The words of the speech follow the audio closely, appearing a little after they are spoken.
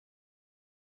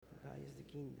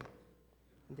kingdom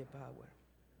and the power,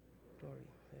 glory,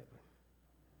 ever.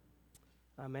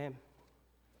 Amen.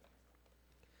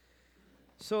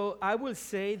 So I will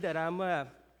say that I'm a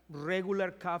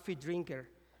regular coffee drinker.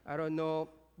 I don't know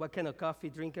what kind of coffee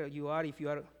drinker you are, if you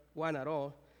are one at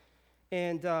all.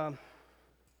 And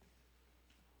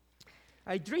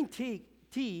I drink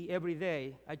tea every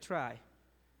day. I try.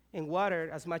 And water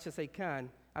as much as I can.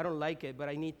 I don't like it, but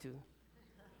I need to.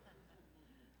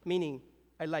 Meaning,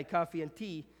 I like coffee and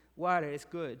tea. Water is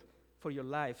good for your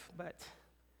life, but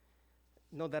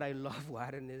not that I love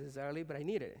water necessarily, but I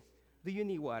need it. Do you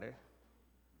need water?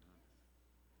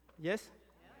 Yes?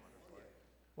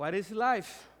 What is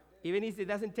life? Even if it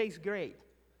doesn't taste great.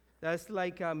 That's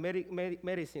like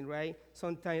medicine, right?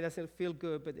 Sometimes it doesn't feel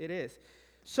good, but it is.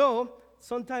 So,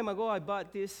 some time ago, I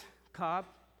bought this cup,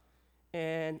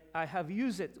 and I have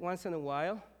used it once in a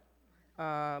while,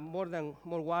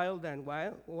 more wild than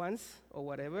wild once, or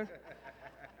whatever.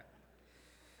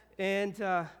 And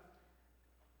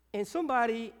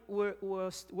somebody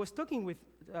was talking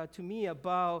to me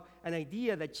about an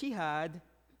idea that she had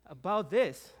about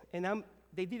this, and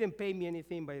they didn't pay me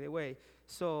anything, by the way,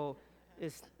 so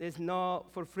it's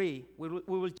not for free. We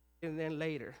will check it then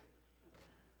later.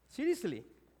 Seriously,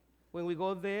 when we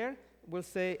go there, we'll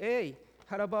say, hey,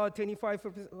 how about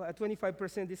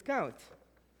 25% discount?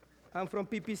 I'm from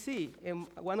PPC, and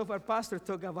one of our pastors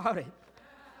talked about it.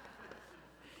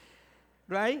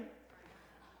 Right?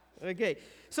 Okay,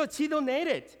 so she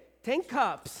donated 10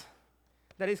 cups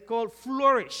that is called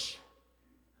Flourish.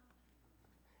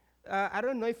 I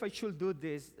don't know if I should do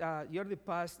this. You're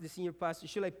the senior pastor.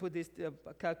 Should I put this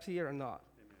cups here or not?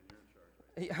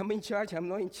 I'm in charge. I'm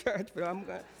not in charge, but I'm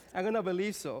going to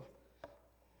believe so.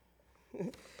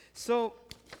 So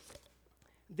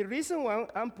the reason why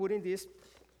I'm putting these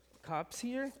cups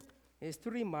here is to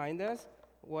remind us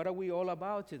what are we all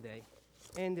about today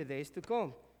and the days to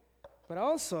come. But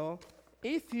also,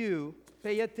 if you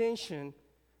pay attention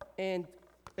and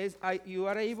you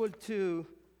are able to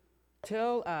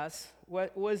tell us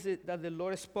what was it that the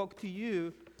Lord spoke to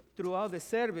you throughout the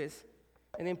service,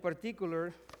 and in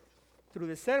particular through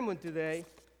the sermon today,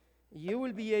 you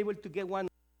will be able to get one.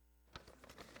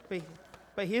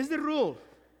 But here's the rule.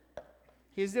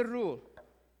 Here's the rule.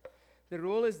 The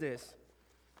rule is this.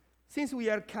 Since we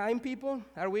are kind people,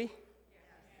 are we? Yes.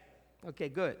 Okay,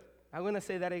 good. I'm going to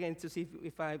say that again to see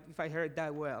if I heard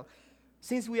that well.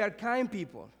 Since we are kind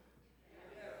people,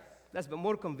 yes. That's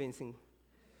more convincing.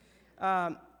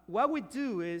 What we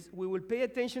do is we will pay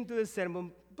attention to the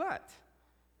sermon, but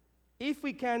if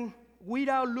we can,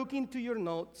 without looking to your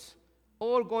notes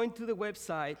or going to the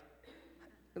website,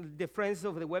 the friends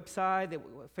of the website, the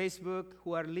Facebook,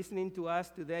 who are listening to us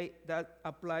today, that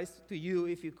applies to you.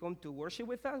 If you come to worship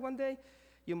with us one day,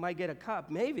 you might get a cup.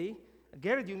 Maybe.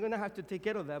 Garrett, you're going to have to take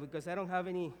care of that because I don't have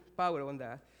any power on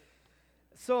that.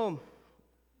 So,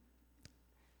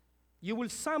 you will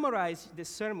summarize the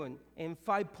sermon in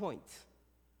 5 points.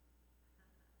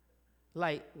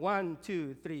 Like 1,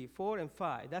 2, 3, 4, and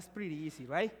 5. That's pretty easy,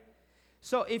 right?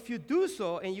 So if you do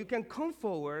so, and you can come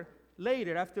forward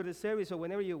later after the service or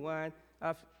whenever you want,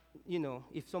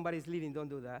 if somebody's leaving, don't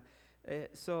do that.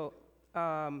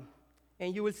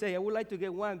 And you will say, I would like to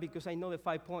get one because I know the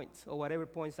 5 points or whatever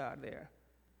points are there.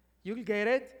 You'll get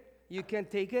it. You can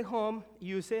take it home,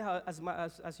 use it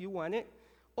as you want it.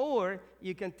 Or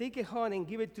you can take it home and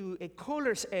give it to a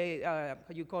college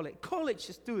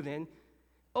student,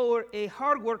 or a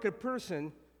hard working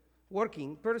person,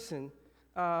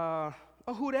 or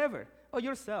whoever, or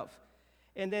yourself.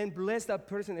 And then bless that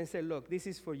person and say, look, this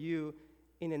is for you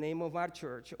in the name of our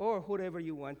church, or whoever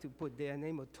you want to put there,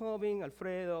 name of Tobin,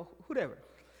 Alfredo, whoever.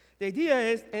 The idea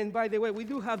is, and by the way, we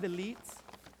do have the leads,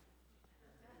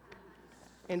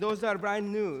 and those are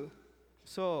brand new.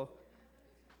 So,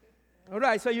 all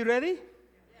right, so you ready? Yeah,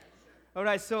 sure. All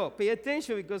right, so pay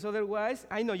attention because otherwise,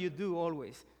 I know you do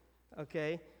always,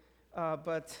 okay?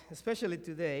 But especially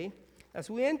today, as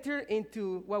we enter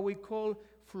into what we call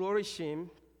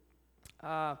flourishing,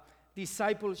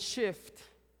 disciple shift.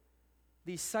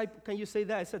 Can you say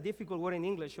that? It's a difficult word in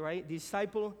English, right?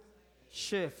 Disciple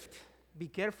shift. Be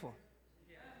careful.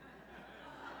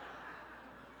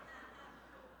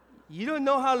 You don't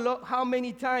know how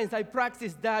many times I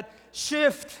practiced that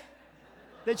shift.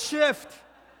 That shift.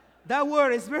 That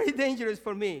word is very dangerous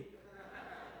for me.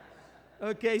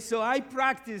 Okay, so I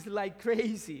practice like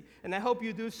crazy, and I hope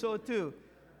you do so too.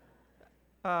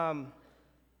 There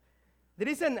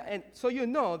is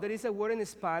there is a word in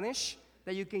Spanish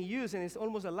that you can use, and it's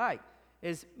almost alike.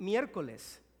 It's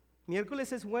miércoles.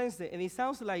 Miércoles is Wednesday, and it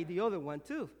sounds like the other one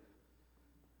too.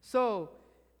 So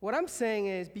what I'm saying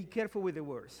is be careful with the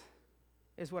words.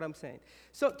 is what I'm saying.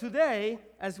 So today,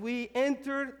 as we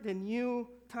enter the new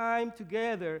time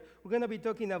together, we're going to be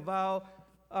talking about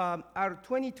our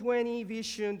 2020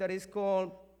 vision that is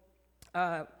called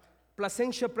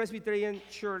Placentia Presbyterian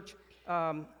Church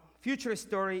Future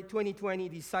Story 2020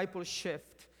 Disciple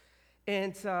Shift.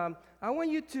 And I want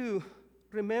you to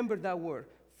remember that word,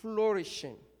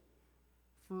 flourishing.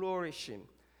 Flourishing.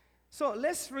 So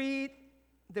let's read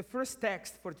the first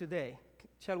text for today,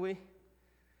 shall we?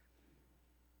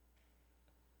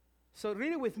 So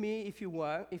read it with me if you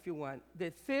want.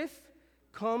 The thief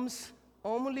comes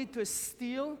only to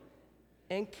steal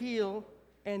and kill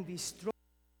and destroy.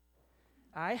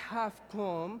 I have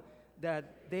come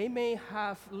that they may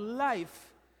have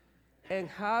life and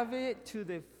have it to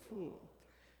the full.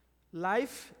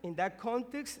 Life in that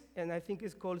context, and I think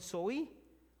it's called Zoe,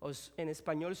 or in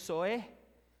Espanol, Zoe,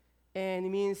 and it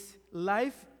means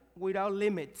life without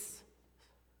limits,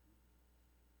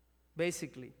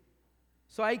 basically.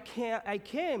 So I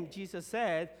came, Jesus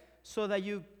said, so that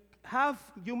you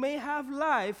may have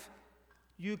life.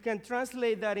 You can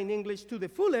translate that in English to the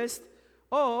fullest,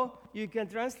 or you can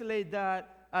translate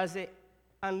that as a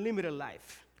unlimited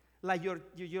life, like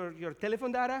your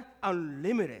telephone data,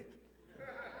 unlimited,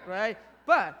 right?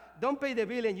 But don't pay the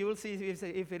bill and you will see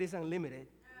if it is unlimited.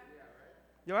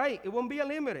 Right? It won't be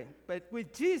unlimited. But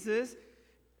with Jesus,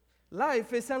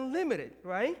 life is unlimited,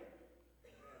 right?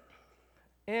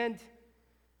 And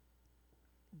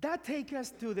that takes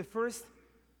us to the first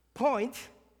point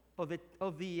of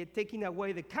the taking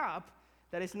away the cup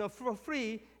that is not for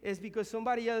free, is because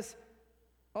somebody else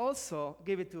also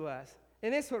gave it to us.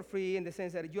 And it's for free in the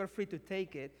sense that you are free to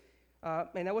take it.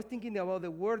 And I was thinking about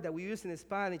the word that we use in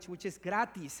Spanish, which is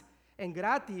gratis. And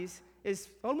gratis is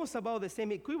almost about the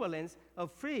same equivalence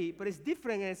of free, but it's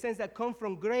different in a sense that comes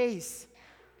from grace.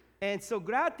 And so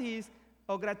gratis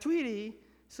or gratuity,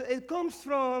 so it comes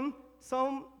from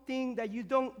something that you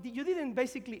didn't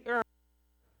basically earn.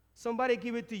 Somebody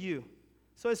give it to you.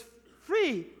 So it's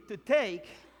free to take,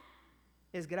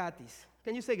 it's gratis.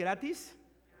 Can you say gratis?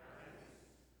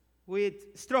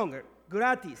 With stronger,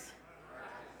 gratis.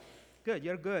 Good,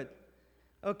 you're good.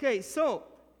 Okay, so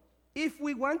if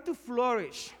we want to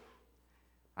flourish,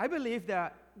 I believe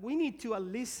that we need to at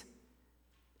least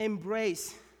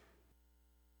embrace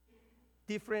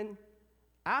different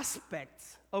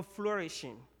aspects of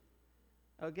flourishing.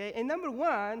 Okay, and number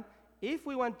one, if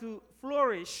we want to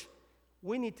flourish,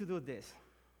 we need to do this.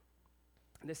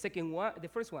 The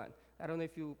first one, I don't know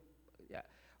if you, yeah.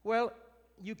 Well,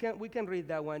 we can read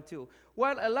that one too.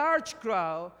 While a large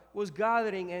crowd was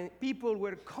gathering and people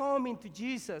were coming to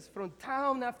Jesus from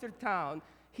town after town,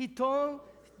 he told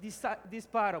this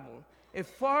parable. A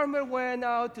farmer went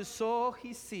out to sow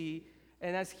his seed,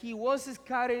 and as he was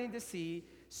scattering the seed,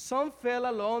 some fell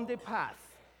along the path.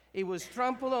 It was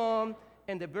trampled on,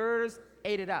 and the birds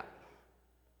ate it up.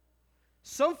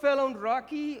 Some fell on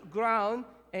rocky ground,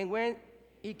 and when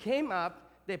it came up,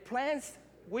 the plants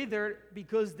withered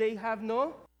because they have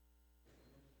no.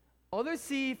 Other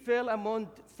seed fell among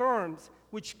thorns,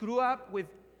 which grew up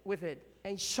with it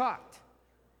and shocked.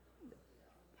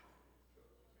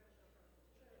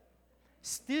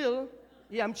 Still,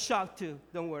 yeah, I'm shocked too,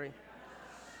 don't worry.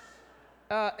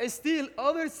 Still,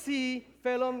 other seed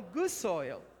fell on good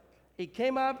soil. It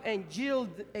came up and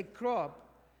yielded a crop,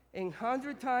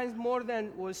 100 times more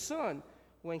than was sown.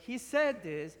 When he said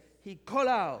this, he called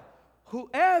out,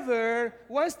 "Whoever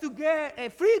wants to get a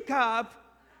free cup,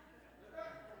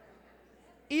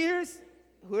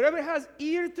 whoever has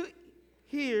ear to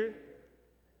hear,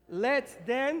 let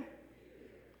them."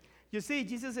 You see,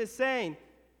 Jesus is saying,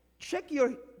 check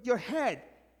your head.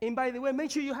 And by the way, make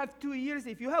sure you have 2 ears.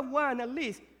 If you have one, at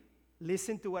least,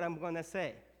 listen to what I'm going to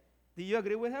say. Do you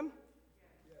agree with him?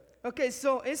 Yes. Okay,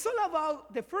 so it's all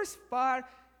about the first part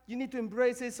you need to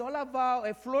embrace. It's all about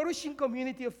a flourishing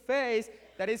community of faith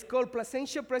that is called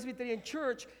Placentia Presbyterian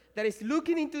Church, that is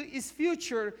looking into its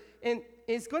future, and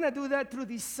it's going to do that through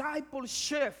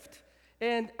discipleship.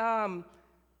 And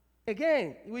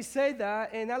again, we say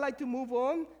that, and I'd like to move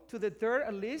on to the third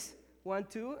at least. 1,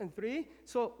 2, and 3.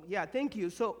 So, yeah, thank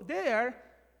you. So there,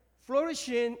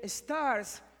 flourishing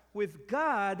starts with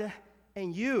God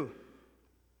and you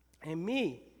and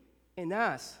me and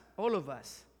us, all of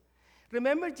us.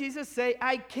 Remember Jesus said,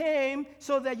 "I came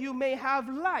so that you may have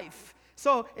life."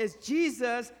 So it's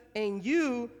Jesus and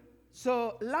you.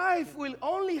 So life will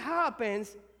only happen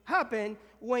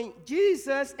when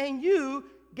Jesus and you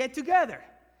get together.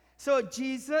 So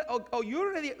Jesus,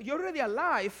 you're already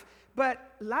alive,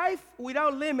 but life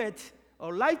without limit,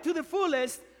 or life to the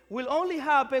fullest, will only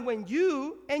happen when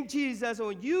you and Jesus,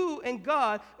 or you and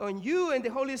God, or you and the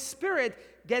Holy Spirit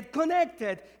get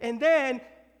connected. And then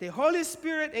the Holy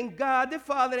Spirit and God the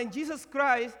Father and Jesus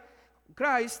Christ,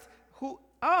 who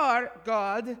are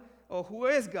God, or who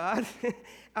is God,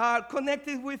 are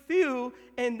connected with you.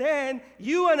 And then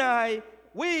you and I,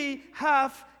 we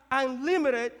have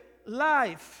unlimited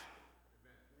life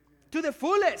to the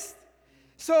fullest.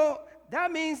 So that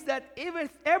means that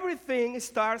everything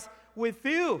starts with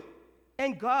you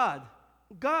and God.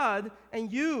 God and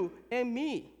you and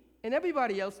me and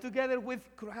everybody else together with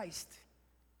Christ.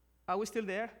 Are we still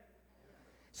there?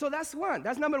 So that's one.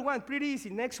 That's number one. Pretty easy.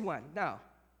 Next one. Now.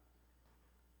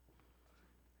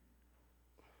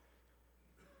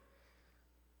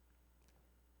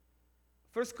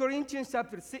 1 Corinthians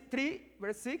chapter 3,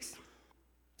 verse 6.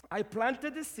 I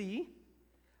planted the seed,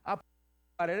 I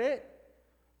watered it,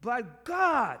 but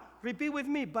God, repeat with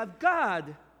me, but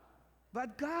God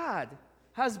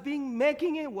has been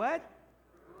making it what?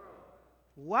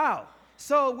 Wow.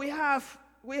 So we have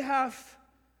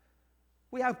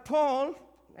Paul.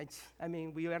 I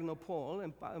mean, we are no Paul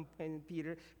and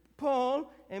Peter.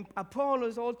 Paul and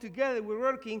Apollos all together. We're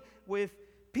working with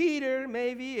Peter,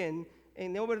 maybe, and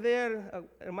over there,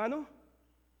 hermano,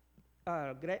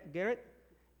 Garrett,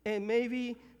 and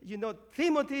maybe,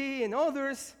 Timothy and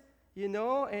others,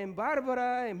 and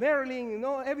Barbara and Marilyn,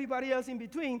 everybody else in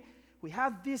between. We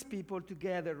have these people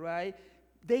together, right?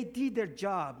 They did their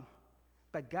job,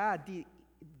 but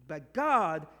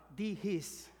God did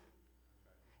His.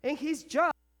 And His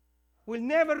job will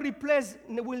never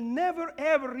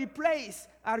ever replace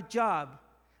our job.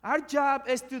 Our job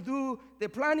is to do the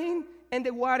planting and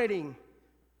the watering.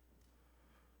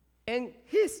 And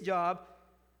His job,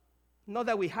 not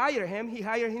that we hire Him, He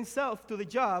hired Himself to the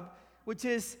job, which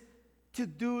is to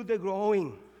do the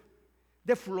growing,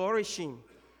 the flourishing.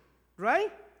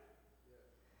 Right?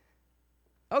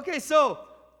 Okay, so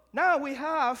now we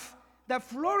have that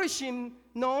flourishing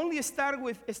not only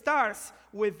starts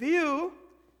with you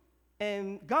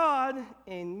and God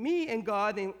and me and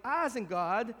God and us and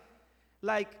God,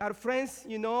 like our friends,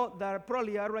 that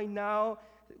probably are right now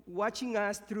watching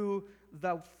us through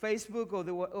the Facebook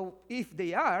or if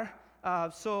they are.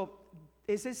 So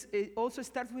it also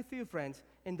starts with you, friends.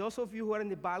 And those of you who are in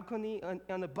the balcony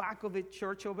on the back of the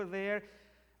church over there,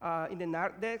 in the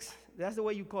narthex, that's the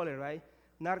way you call it, right?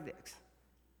 Narthex.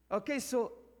 Okay,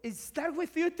 so it starts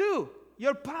with you too.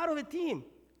 You're part of the team.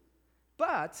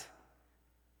 But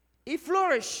it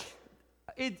flourishes.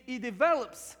 It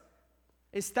develops.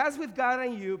 It starts with God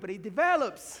and you, but it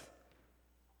develops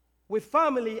with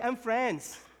family and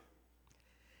friends.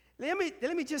 Let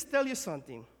me just tell you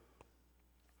something.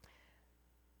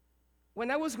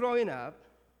 When I was growing up,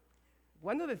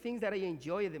 one of the things that I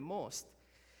enjoyed the most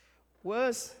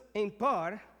was in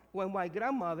part when my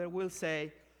grandmother will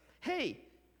say, hey,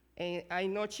 and I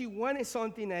know she wanted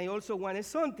something, I also wanted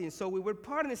something, so we were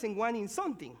partners in wanting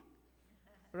something,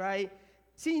 right?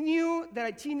 She knew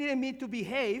that she needed me to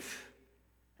behave.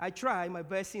 I tried my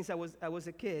best since I was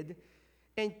a kid,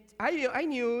 and I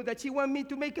knew that she wanted me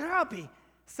to make her happy.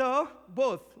 So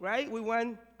both, right?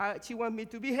 She wanted me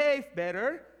to behave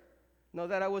better. Not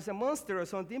that I was a monster or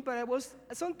something, but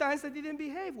sometimes I didn't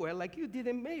behave well, like you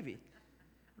didn't maybe,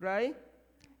 right?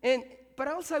 But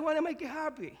also I want to make you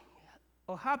happy,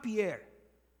 or happier,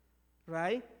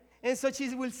 right? And so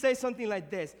she will say something like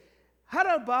this: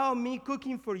 how about me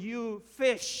cooking for you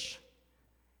fish?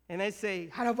 And I say,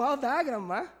 how about that,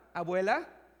 grandma, abuela?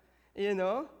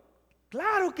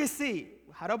 Claro que sí.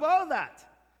 How about that?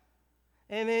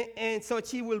 And so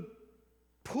she will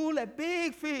pull a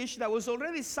big fish that was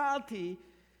already salty,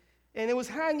 and it was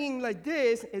hanging like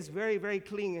this. It's very, very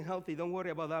clean and healthy. Don't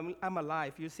worry about that. I'm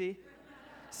alive, you see?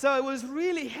 So it was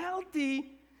really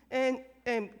healthy and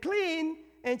clean,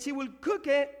 and she will cook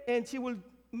it, and she will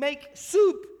make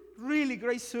soup, really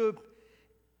great soup,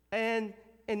 and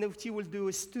then she will do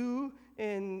a stew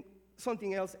and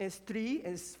something else, S3,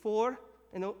 S4,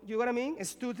 you know what I mean?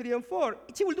 S2, 3, and 4.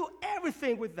 She will do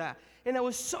everything with that, and I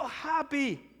was so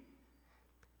happy.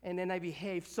 And then I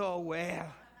behaved so well.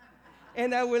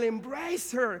 And I will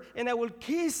embrace her, and I will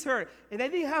kiss her. And I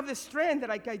didn't have the strength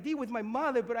that I did with my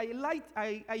mother, but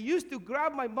I used to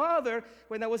grab my mother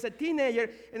when I was a teenager,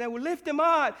 and I would lift them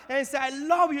up and say, I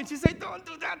love you. And she said, don't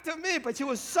do that to me. But she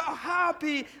was so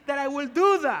happy that I will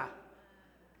do that.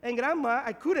 And grandma,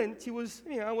 I couldn't. She was,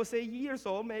 I was 8 years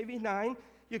old, maybe 9.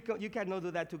 You cannot do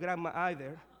that to grandma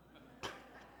either.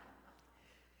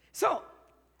 So,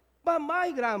 but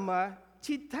my grandma,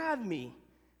 she taught me,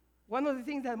 one of the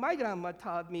things that my grandma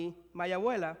taught me, my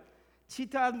abuela, she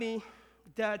taught me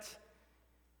that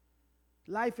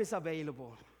life is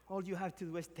available. all you have to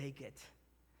do is take it.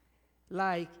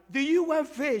 Like, do you want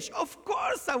fish? Of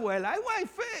course I will. I want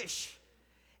fish.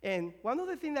 And one of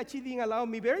the things that she didn't allow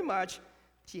me very much,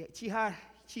 she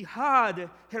had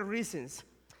her reasons.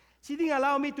 She didn't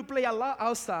allow me to play a lot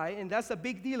outside, and that's a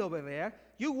big deal over there.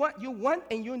 You want,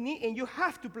 and you need, and you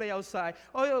have to play outside.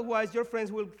 Otherwise, your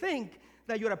friends will think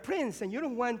that you're a prince, and you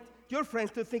don't want your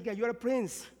friends to think that you're a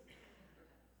prince.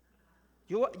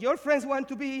 Your friends want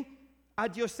to be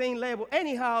at your same level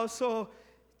anyhow, so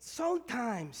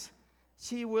sometimes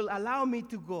she will allow me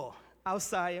to go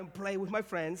outside and play with my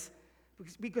friends,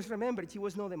 because remember, she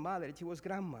was not the mother, she was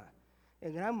grandma.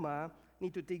 And grandma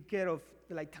need to take care of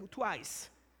like twice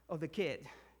of the kid.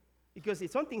 Because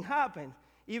if something happened,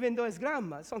 even though it's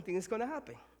grandma, something is going to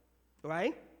happen.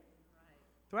 Right?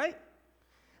 Right?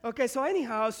 Okay, so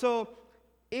anyhow, so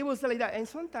it was like that. And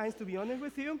sometimes, to be honest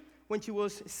with you, when she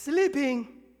was sleeping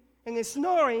and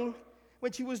snoring,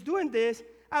 when she was doing this,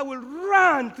 I would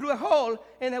run through a hole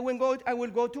and I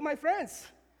would go to my friends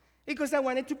because I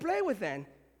wanted to play with them.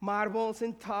 Marbles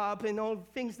and top and all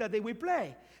things that they would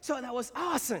play. So that was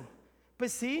awesome.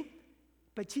 But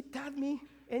she taught me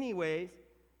anyways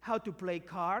how to play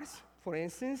cards, for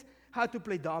instance, how to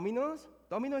play dominoes.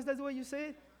 Dominoes, that's what you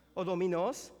say? Or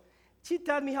dominos. She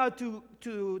taught me how to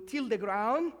till the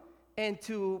ground and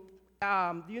to,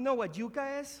 do you know what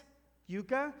yucca is?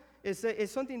 Yucca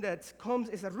is something that comes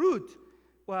as a root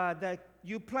that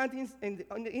you plant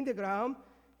in the ground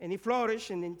and it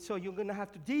flourishes, and then, so you're going to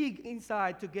have to dig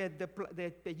inside to get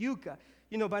the yucca.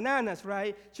 You know, bananas,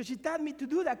 right? So she taught me to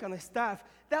do that kind of stuff.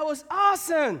 That was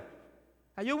awesome.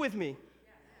 Are you with me? Yes.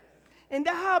 And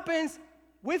that happens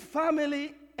with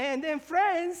family and then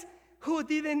friends who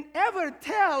didn't ever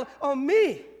tell on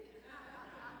me.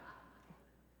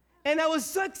 And I was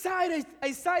so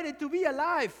excited to be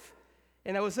alive.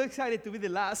 And I was so excited to be the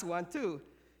last one too,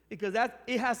 because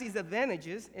it has its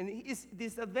advantages and its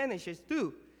disadvantages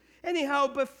too. Anyhow,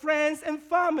 but friends and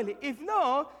family. If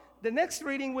not, the next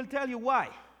reading will tell you why.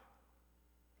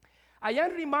 I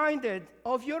am reminded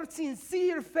of your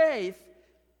sincere faith.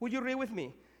 Would you read with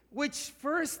me? Which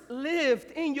first lived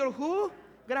in your who?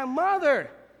 Grandmother,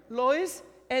 Lois,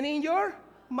 and in your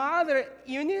mother,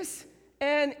 Eunice.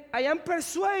 And I am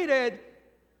persuaded.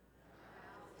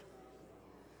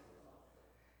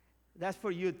 That's for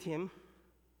you, Tim.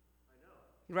 I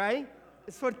know. Right?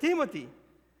 It's for Timothy.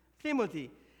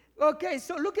 Okay,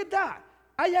 so look at that.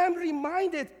 I am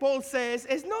reminded, Paul says,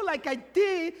 it's not like I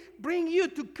did bring you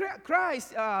to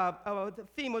Christ,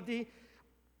 Timothy.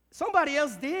 Somebody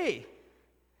else did.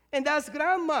 And that's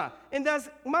grandma, and that's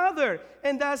mother,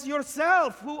 and that's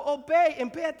yourself who obey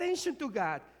and pay attention to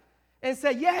God. And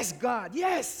say, yes, God,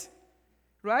 yes.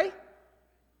 Right?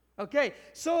 Okay,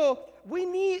 so we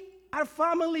need our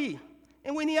family,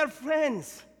 and we need our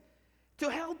friends to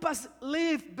help us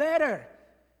live better.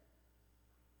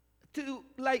 To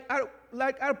like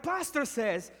our pastor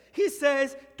says, he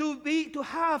says to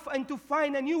have and to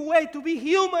find a new way to be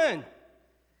human.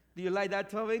 Do you like that,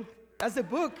 Tobin? That's the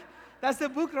book. That's the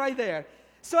book right there.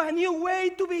 So a new way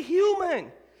to be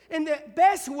human, and the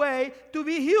best way to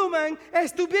be human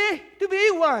is to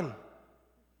be one.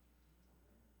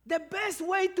 The best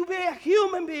way to be a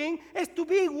human being is to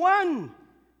be one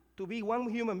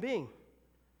human being.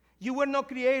 You were not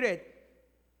created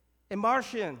a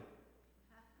Martian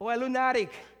or a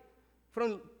lunatic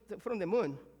from the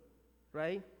moon,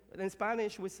 right? In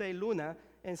Spanish, we say luna,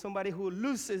 and somebody who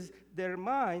loses their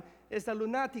mind is a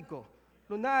lunatic.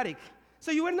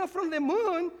 So you are not from the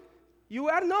moon. You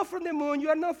are not from the moon. You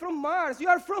are not from Mars. You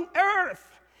are from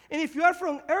Earth. And if you are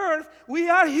from Earth, we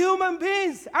are human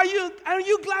beings. Are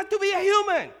you glad to be a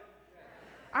human?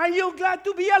 Are you glad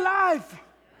to be alive?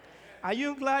 Are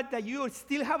you glad that you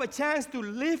still have a chance to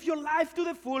live your life to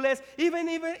the fullest,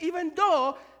 even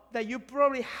though that you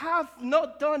probably have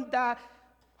not done that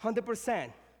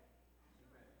 100%?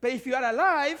 But if you are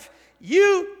alive,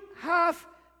 you have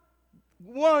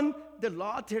won the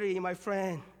lottery, my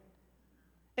friend.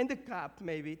 And the cup,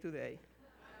 maybe, today.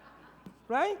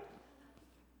 Right?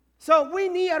 So we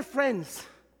need our friends.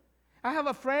 I have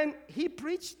a friend, he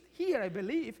preached here, I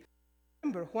believe.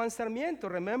 Remember, Juan Sarmiento,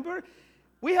 remember?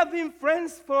 We have been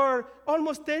friends for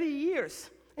almost 30 years.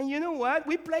 And you know what?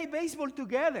 We play baseball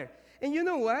together. And you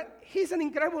know what? He's an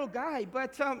incredible guy.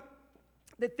 But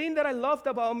the thing that I loved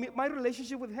about my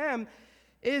relationship with him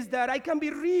is that I can be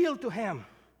real to him.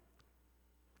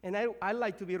 And I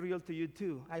like to be real to you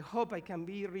too. I hope I can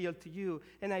be real to you.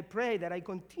 And I pray that I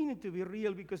continue to be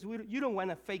real, because you don't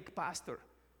want a fake pastor.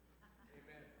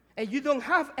 Amen. And you don't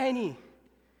have any.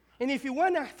 And if you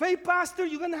want a fake pastor,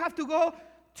 you're going to have to go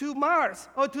to Mars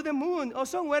or to the moon or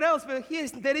somewhere else. But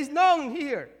there is none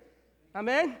here.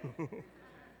 Amen?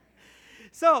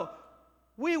 So,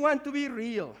 we want to be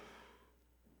real.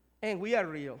 And we are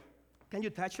real. Can you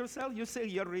touch yourself? You say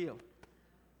you're real.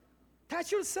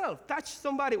 Touch yourself. Touch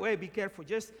somebody. Wait, be careful.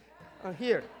 Just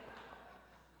here.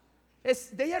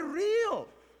 They are real.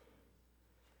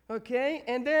 Okay?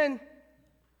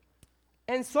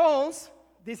 And Saul's,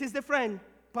 this is the friend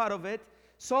part of it.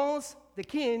 Saul's, the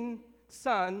king's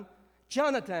son,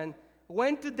 Jonathan,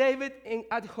 went to David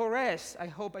at Horesh. I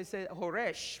hope I said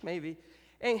Horesh, maybe.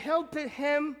 And helped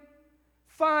him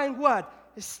find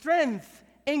what? Strength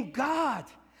in God.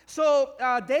 So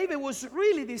David was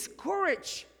really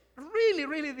discouraged. Really,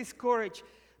 really discouraged.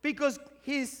 Because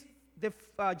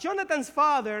Jonathan's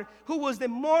father, who was the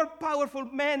more powerful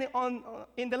man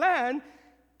in the land,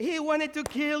 he wanted to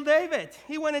kill David.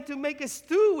 He wanted to make a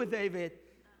stew with David.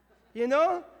 You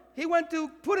know? He wanted to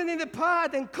put it in the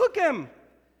pot and cook him.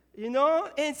 You know?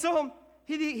 And so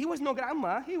he was no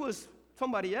grandma. He was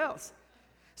somebody else.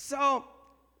 So,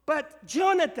 but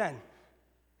Jonathan,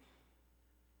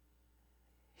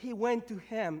 he went to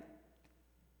him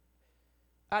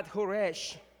at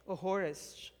Horesh,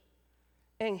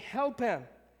 and helped him.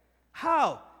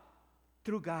 How?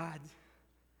 Through God.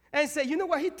 And say, you know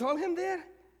what he told him there?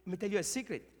 Let me tell you a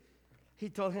secret. He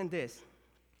told him this.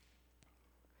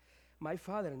 My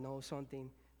father knows something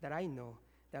that I know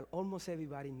that almost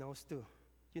everybody knows too.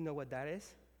 You know what that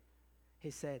is?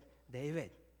 He said,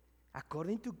 David,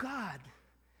 according to God,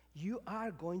 you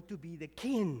are going to be the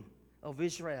king of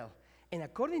Israel. And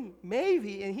according,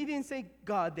 maybe, and he didn't say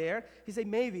God there, he said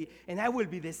maybe, and I will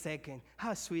be the second.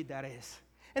 How sweet that is.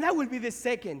 And I will be the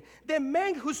second. The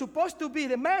man who's supposed to be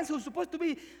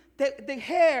the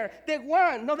hair, the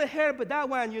one, not the hair, but that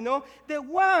one, you know, the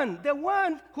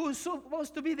one who's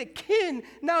supposed to be the king,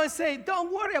 now say,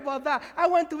 don't worry about that. I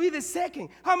want to be the second.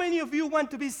 How many of you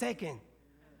want to be second?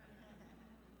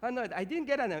 I didn't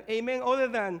get an amen other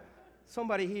than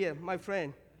somebody here, my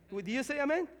friend. Would you say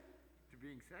amen? To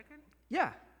being second?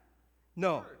 Yeah.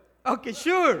 No. Okay,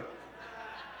 sure.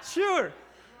 Sure.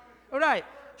 All right.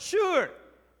 Sure.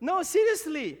 No,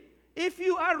 seriously. If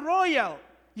you are royal,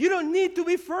 you don't need to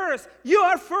be first. You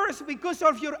are first because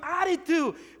of your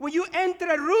attitude. When you enter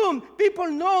a room, people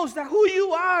knows that who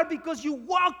you are because you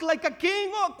walk like a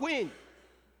king or queen.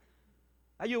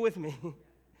 Are you with me?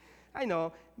 I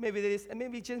know. Maybe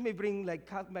just may bring like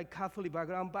my Catholic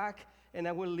background back, and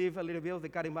I will leave a little bit of the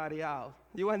Karimari out.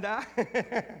 You want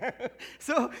that?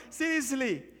 So,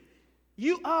 seriously,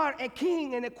 you are a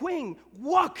king and a queen.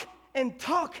 Walk and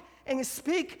talk and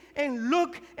speak and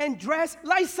look and dress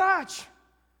like such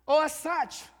or as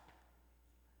such.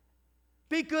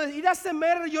 Because it doesn't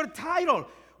matter your title.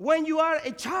 When you are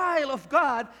a child of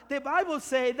God, the Bible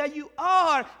says that you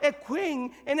are a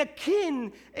queen and a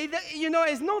king. You know,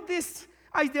 it's not this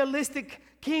idealistic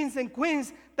kings and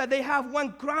queens that they have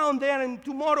one crown there and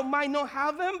tomorrow might not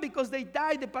have them because they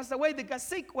died, they passed away, they got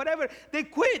sick, whatever. They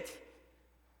quit.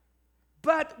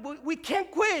 But we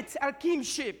can't quit our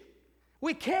kingship.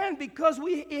 We can because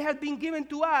it has been given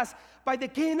to us by the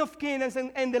King of Kings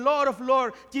and the Lord of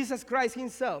Lords, Jesus Christ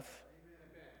himself.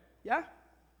 Yeah?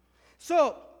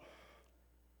 So,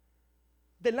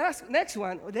 the next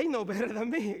one, they know better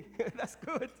than me. That's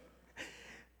good.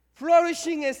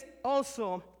 Flourishing is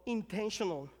also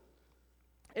intentional.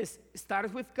 It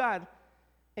starts with God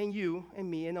and you and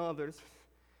me and others.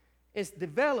 It's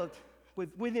developed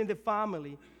within the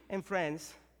family and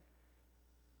friends.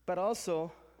 But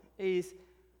also,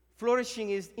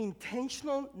 flourishing is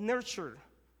intentional nurture.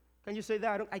 Can you say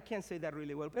that? I can't say that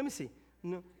really well. Let me see.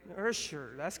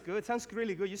 Nurture. That's good. Sounds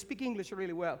really good. You speak English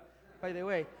really well, by the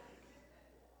way.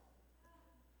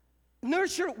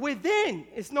 Nurture within.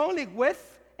 It's not only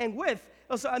with and with.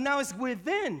 Also, now it's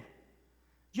within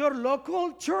your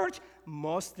local church,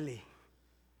 mostly.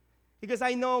 Because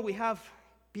I know we have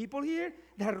people here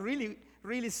that really,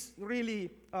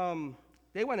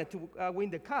 they wanted to win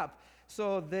the cup.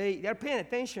 So they're paying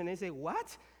attention. They say,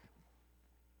 what?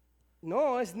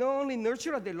 No, it's not only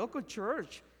nurture at the local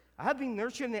church. I have been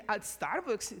nurturing at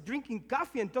Starbucks, drinking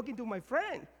coffee and talking to my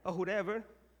friend or whoever,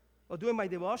 or doing my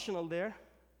devotional there.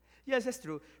 Yes, that's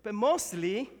true. But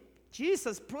mostly,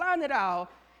 Jesus planned it out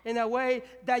in a way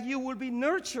that you will be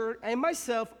nurtured, and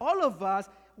myself, all of us,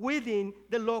 within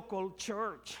the local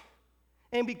church.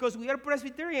 And because we are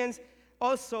Presbyterians,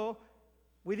 also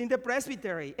within the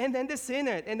presbytery, and then the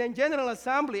synod, and then general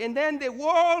assembly, and then the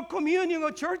world communion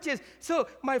of churches. So,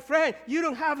 my friend, you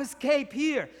don't have escape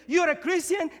here. You're a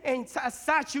Christian, and as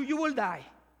such, you will die.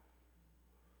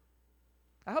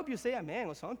 I hope you say amen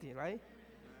or something, right?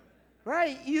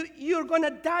 Right? You're going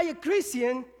to die a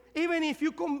Christian, even if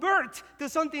you convert to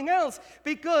something else,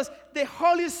 because the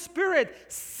Holy Spirit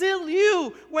sealed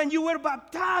you when you were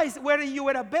baptized, whether you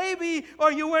were a baby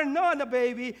or you were not a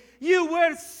baby. You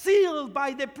were sealed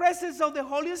by the presence of the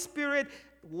Holy Spirit.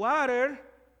 Water,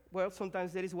 well,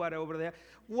 sometimes there is water over there.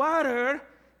 Water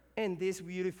and this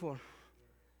beautiful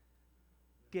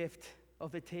gift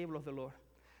of the table of the Lord.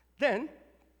 Then,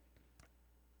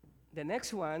 the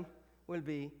next one will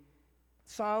be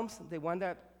Psalms, the one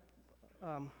that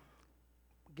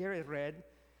Gary read.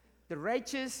 The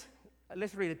righteous,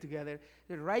 let's read it together.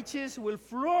 The righteous will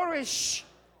flourish.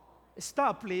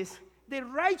 Stop, please. The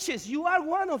righteous, you are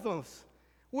one of those,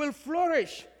 will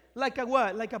flourish like a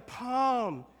what? Like a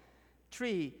palm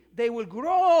tree. They will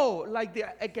grow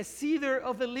like a cedar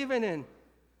of the Lebanon.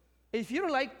 If you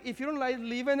don't like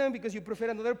Lebanon because you prefer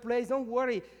another place, don't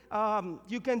worry.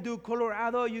 You can do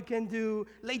Colorado, you can do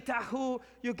Lake Tahoe,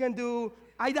 you can do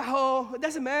Idaho. It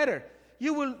doesn't matter.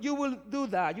 You will do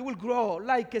that. You will grow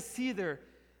like a cedar,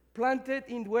 planted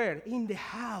in where? In the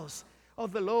house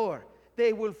of the Lord.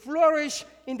 They will flourish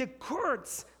in the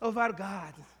courts of our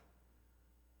God.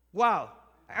 Wow.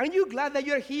 Aren't you glad that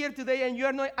you're here today and you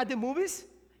are not at the movies?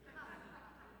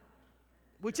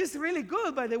 Which is really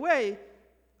good, by the way.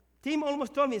 Tim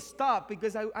almost told me stop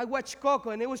because I watched Coco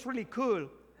and it was really cool.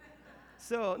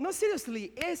 So, no,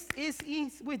 seriously,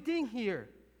 it's within here.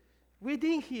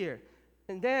 Within here.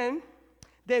 And then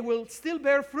they will still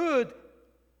bear fruit.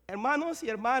 Hermanos y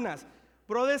hermanas,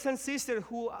 brothers and sisters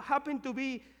who happen to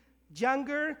be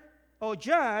younger or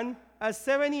young as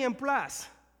 70 and plus.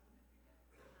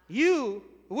 You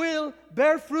will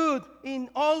bear fruit in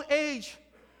all age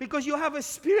because you have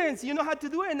experience. You know how to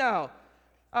do it now.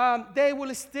 They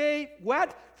will stay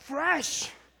what? Fresh.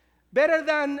 Better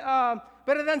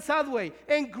than Subway.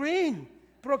 And green.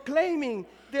 Proclaiming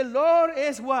the Lord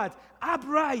is what?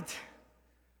 Upright.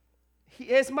 He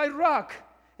is my rock.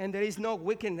 And there is no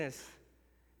wickedness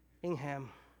in him.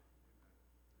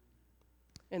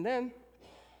 And then,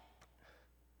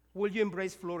 will you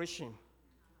embrace flourishing?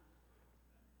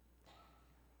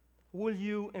 Will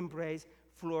you embrace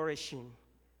flourishing?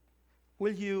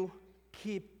 Will you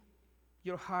keep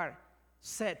your heart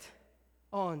set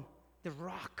on the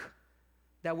rock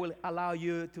that will allow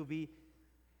you to be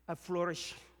a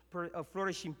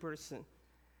flourishing person?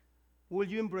 Will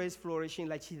you embrace flourishing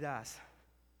like she does?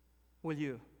 Will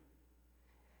you?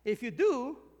 If you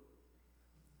do,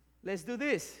 let's do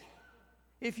this.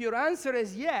 If your answer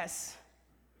is yes,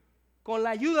 con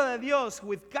la ayuda de Dios,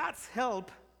 with God's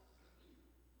help,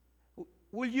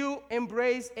 will you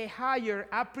embrace a higher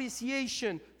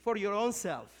appreciation for your own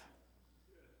self?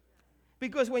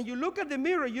 Because when you look at the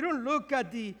mirror, you don't look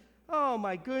at oh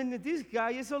my goodness, this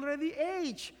guy is already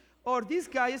aged, or this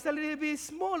guy is a little bit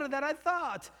smaller than I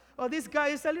thought, or this guy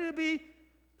is a little bit,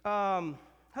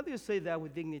 how do you say that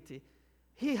with dignity?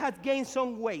 He had gained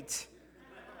some weight.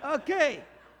 Okay,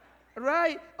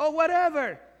 right? Or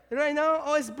whatever. Right now,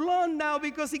 or it's blonde now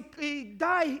because he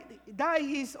dyed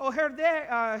his or her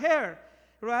hair,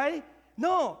 right?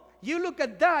 No. You look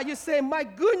at that, you say, my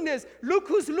goodness, look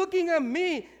who's looking at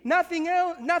me. Nothing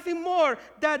else, nothing more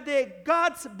than the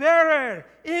God's bearer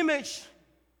image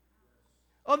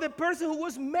of the person who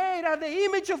was made at the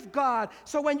image of God.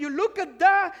 So when you look at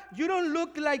that, you don't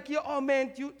look like, oh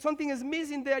man, something is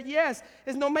missing there. Yes,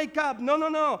 it's no makeup.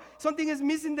 No. Something is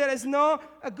missing there. It's not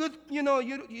a good,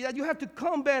 you have to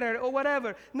comb better or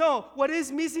whatever. No, what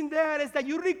is missing there is that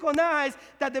you recognize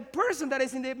that the person that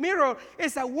is in the mirror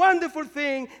is a wonderful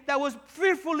thing that was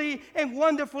fearfully and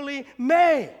wonderfully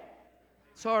made.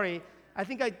 Sorry, I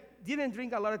think I didn't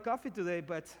drink a lot of coffee today,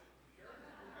 but...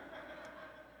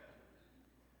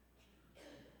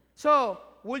 So,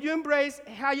 will you embrace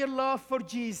a higher love for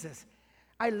Jesus?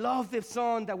 I love the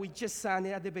song that we just sang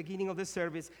at the beginning of the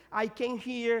service. I came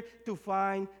here to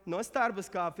find no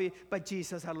Starbucks coffee, but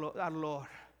Jesus our Lord.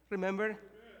 Remember?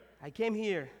 I came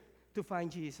here to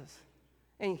find Jesus.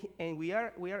 And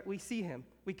we see him.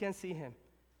 We can see him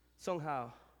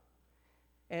somehow.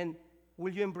 And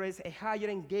will you embrace a higher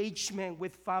engagement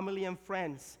with family and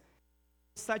friends?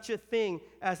 Such a thing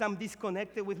as I'm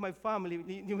disconnected with my family.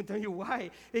 Let me tell you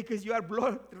why. Because you are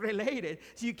blood related.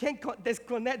 So you can't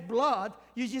disconnect blood.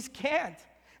 You just can't.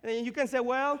 And you can say,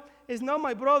 well, it's not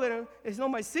my brother. It's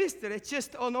not my sister. It's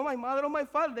just, oh, no, my mother or my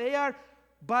father. They are,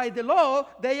 by the law,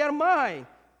 they are mine.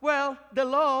 Well, the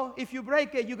law, if you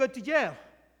break it, you go to jail.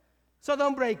 So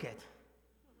don't break it.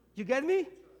 You get me?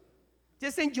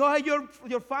 Just enjoy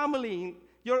your family,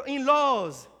 your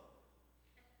in-laws.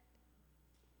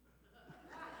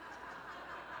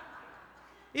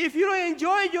 If you don't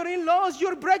enjoy your in-laws,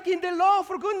 you're breaking the law,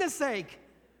 for goodness sake.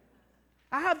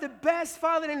 I have the best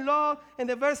father-in-law and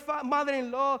the best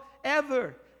mother-in-law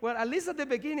ever. Well, at least at the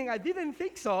beginning, I didn't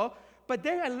think so, but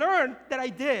then I learned that I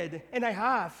did, and I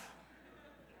have.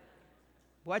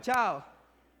 Watch out.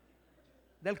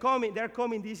 They're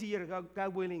coming this year,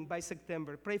 God willing, by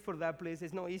September. Pray for that, please.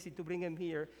 It's not easy to bring them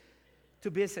here to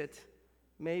visit.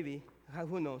 Maybe.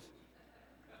 Who knows?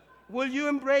 Will you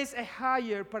embrace a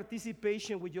higher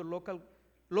participation with your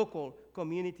local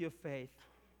community of faith?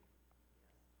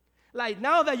 Like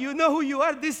now that you know who you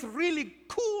are, this really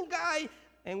cool guy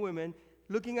and women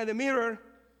looking at the mirror,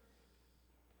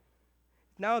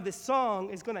 now the song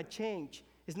is going to change.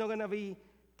 It's not going to be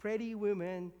pretty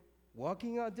women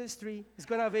walking out the street. It's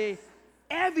going to be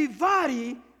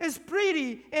everybody is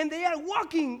pretty and they are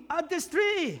walking out the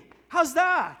street. How's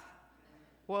that?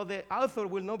 Well, the author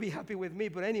will not be happy with me,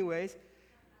 but anyways,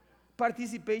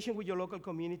 participation with your local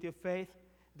community of faith,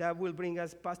 that will bring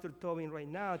us Pastor Tobin right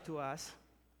now to us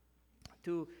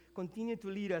to continue to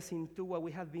lead us into what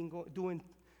we have been doing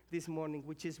this morning,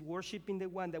 which is worshiping the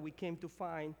one that we came to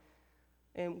find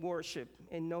and worship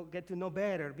and get to know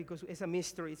better, because it's a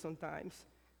mystery sometimes.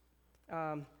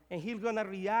 And he's going to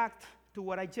react to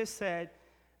what I just said.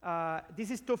 This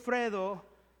is Tofredo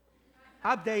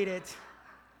updated.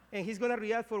 And he's going to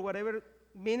react for whatever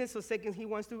minutes or seconds he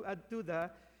wants to do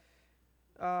that.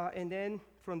 And then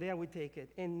from there we take it.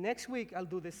 And next week I'll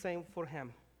do the same for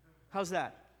him. How's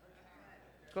that?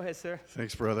 Go ahead, sir.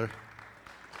 Thanks, brother.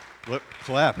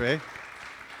 Clap, eh?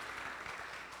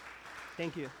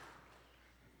 Thank you.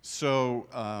 So,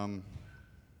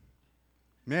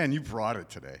 man, you brought it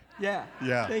today. Yeah.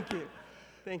 Yeah. Thank you.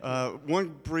 Thank you.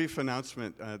 One brief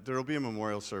announcement. There will be a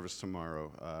memorial service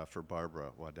tomorrow for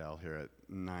Barbara Waddell here at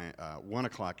 1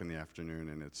 o'clock in the afternoon,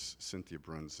 and it's Cynthia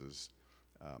Bruns'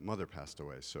 mother passed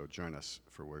away, so join us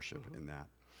for worship in that.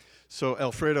 So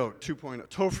Alfredo 2.0,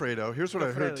 Tofredo, here's what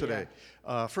I heard today.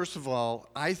 Yeah. First of all,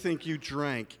 I think you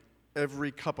drank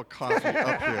every cup of coffee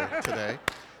up here today,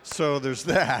 so there's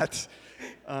that.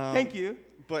 Thank you.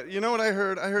 But you know what I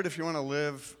heard? I heard if you want to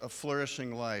live a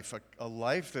flourishing life, a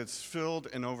life that's filled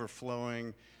and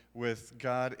overflowing with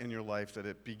God in your life, that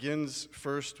it begins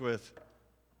first with,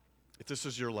 if this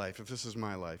is your life, if this is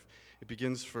my life, it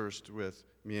begins first with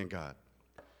me and God.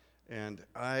 And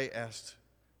I asked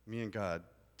me and God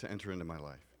to enter into my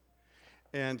life.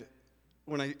 And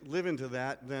when I live into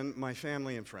that, then my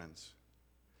family and friends,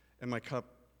 and my cup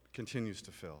continues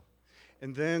to fill.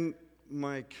 And then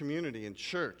my community and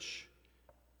church.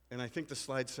 And I think the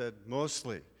slide said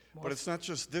mostly. But it's not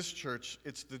just this church,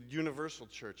 it's the universal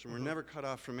church, and we're never cut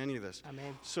off from any of this.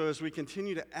 Amen. So as we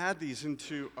continue to add these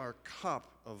into our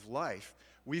cup of life,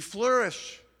 we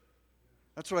flourish.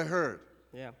 That's what I heard.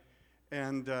 Yeah.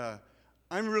 And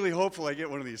I'm really hopeful I get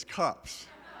one of these cups,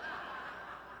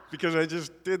 because I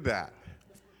just did that.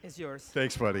 It's yours.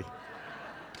 Thanks, buddy.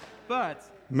 But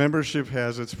membership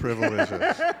has its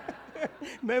privileges.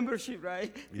 Membership,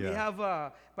 right? Yeah. We have,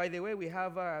 by the way, we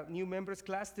have a new members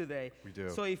class today. We do.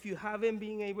 So if you haven't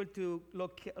been able to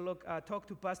talk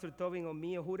to Pastor Tobin or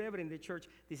me or whoever in the church,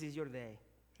 this is your day.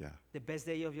 Yeah. The best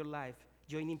day of your life.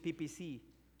 Joining PPC.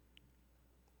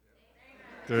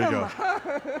 There you go.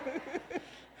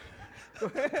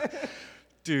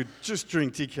 Dude, just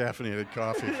drink decaffeinated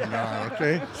coffee from now on,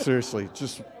 okay? Seriously,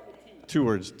 just 2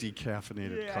 words,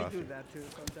 decaffeinated coffee. I do that too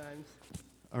sometimes.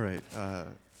 All right.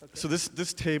 Okay. So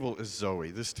this table is Zoe.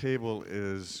 This table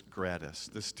is gratis.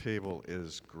 This table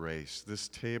is grace. This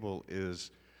table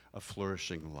is a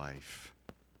flourishing life.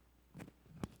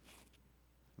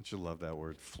 Don't you love that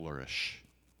word, flourish?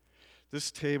 This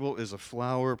table is a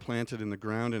flower planted in the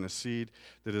ground and a seed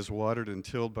that is watered and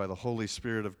tilled by the Holy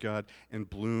Spirit of God and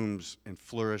blooms and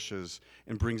flourishes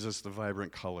and brings us the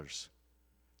vibrant colors.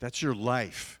 That's your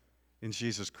life in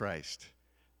Jesus Christ.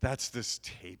 That's this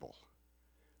table.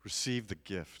 Receive the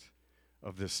gift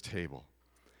of this table.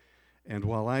 And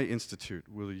while I institute,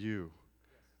 will you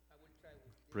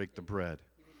break the bread?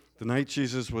 The night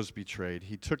Jesus was betrayed,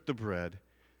 he took the bread.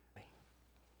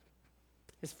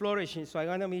 It's flourishing, so I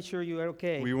want to make sure you are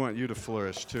okay. We want you to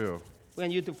flourish too. We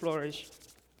want you to flourish.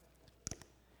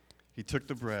 He took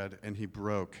the bread and he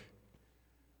broke,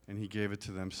 and he gave it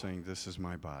to them, saying, "This is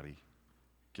my body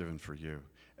given for you."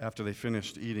 After they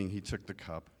finished eating, he took the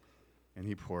cup and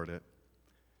he poured it.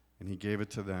 And he gave it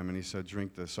to them, and he said,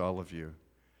 "Drink this, all of you.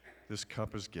 This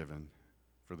cup is given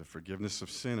for the forgiveness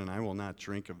of sin, and I will not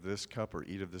drink of this cup or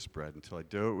eat of this bread until I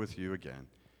do it with you again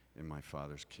in my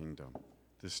Father's kingdom."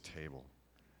 This table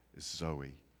is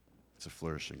Zoe. It's a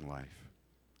flourishing life.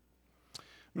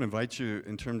 I'm going to invite you,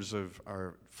 in terms of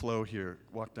our flow here,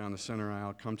 walk down the center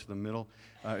aisle, come to the middle.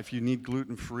 If you need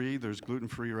gluten-free, there's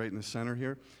gluten-free right in the center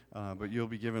here. But you'll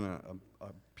be given a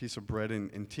piece of bread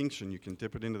in tinction. You can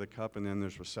dip it into the cup, and then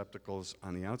there's receptacles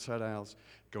on the outside aisles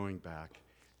going back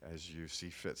as you see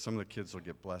fit. Some of the kids will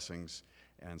get blessings,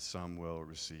 and some will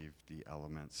receive the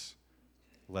elements.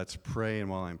 Let's pray, and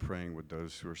while I'm praying, would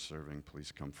those who are serving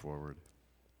please come forward.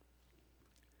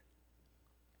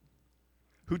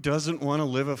 Who doesn't want to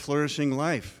live a flourishing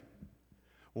life?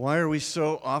 Why are we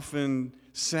so often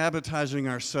sabotaging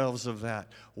ourselves of that?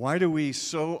 Why do we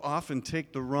so often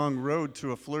take the wrong road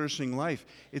to a flourishing life?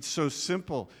 It's so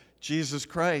simple. Jesus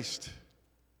Christ.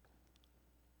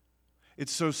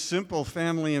 It's so simple,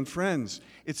 family and friends.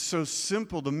 It's so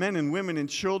simple, the men and women and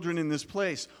children in this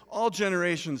place, all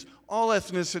generations, all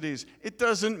ethnicities. It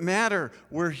doesn't matter.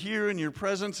 We're here in your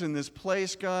presence in this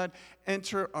place, God.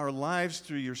 Enter our lives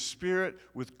through your Spirit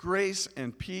with grace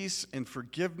and peace and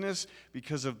forgiveness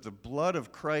because of the blood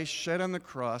of Christ shed on the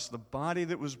cross, the body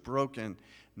that was broken.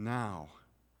 Now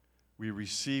we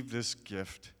receive this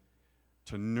gift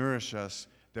to nourish us,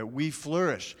 that we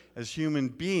flourish as human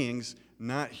beings,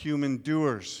 not human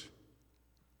doers.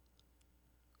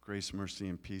 Grace, mercy,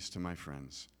 and peace to my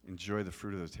friends. Enjoy the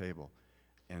fruit of the table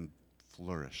and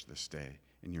flourish this day.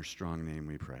 In your strong name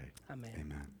we pray. Amen.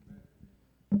 Amen.